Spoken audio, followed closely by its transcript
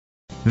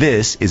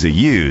This is a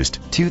used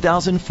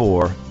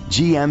 2004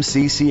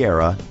 GMC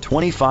Sierra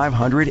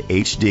 2500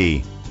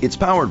 HD. It's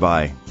powered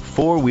by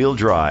four-wheel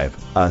drive,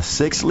 a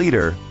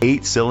 6-liter,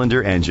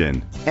 8-cylinder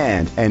engine,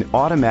 and an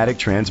automatic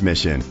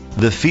transmission.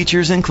 The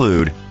features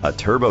include a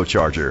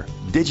turbocharger,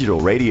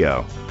 digital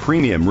radio,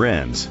 premium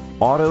rims,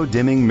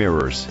 auto-dimming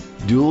mirrors,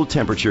 dual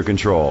temperature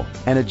control,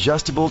 an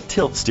adjustable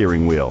tilt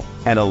steering wheel,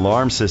 an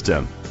alarm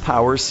system,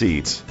 power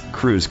seats,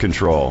 cruise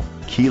control,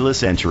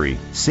 keyless entry.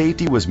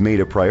 Safety was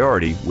made a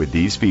priority with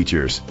these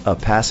features: a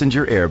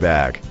passenger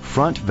airbag,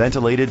 front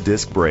ventilated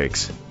disc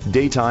brakes,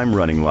 daytime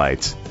running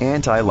lights,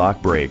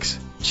 anti-lock brakes,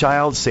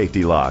 child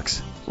safety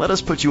locks. Let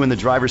us put you in the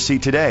driver's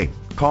seat today.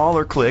 Call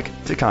or click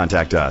to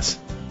contact us.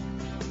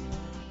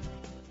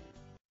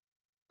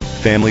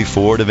 Family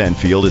Ford of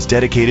Enfield is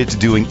dedicated to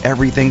doing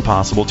everything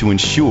possible to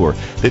ensure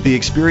that the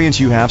experience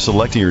you have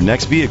selecting your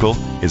next vehicle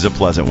is a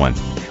pleasant one.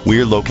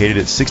 We are located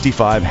at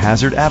 65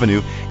 Hazard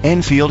Avenue,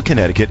 Enfield,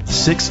 Connecticut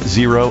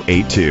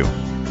 6082.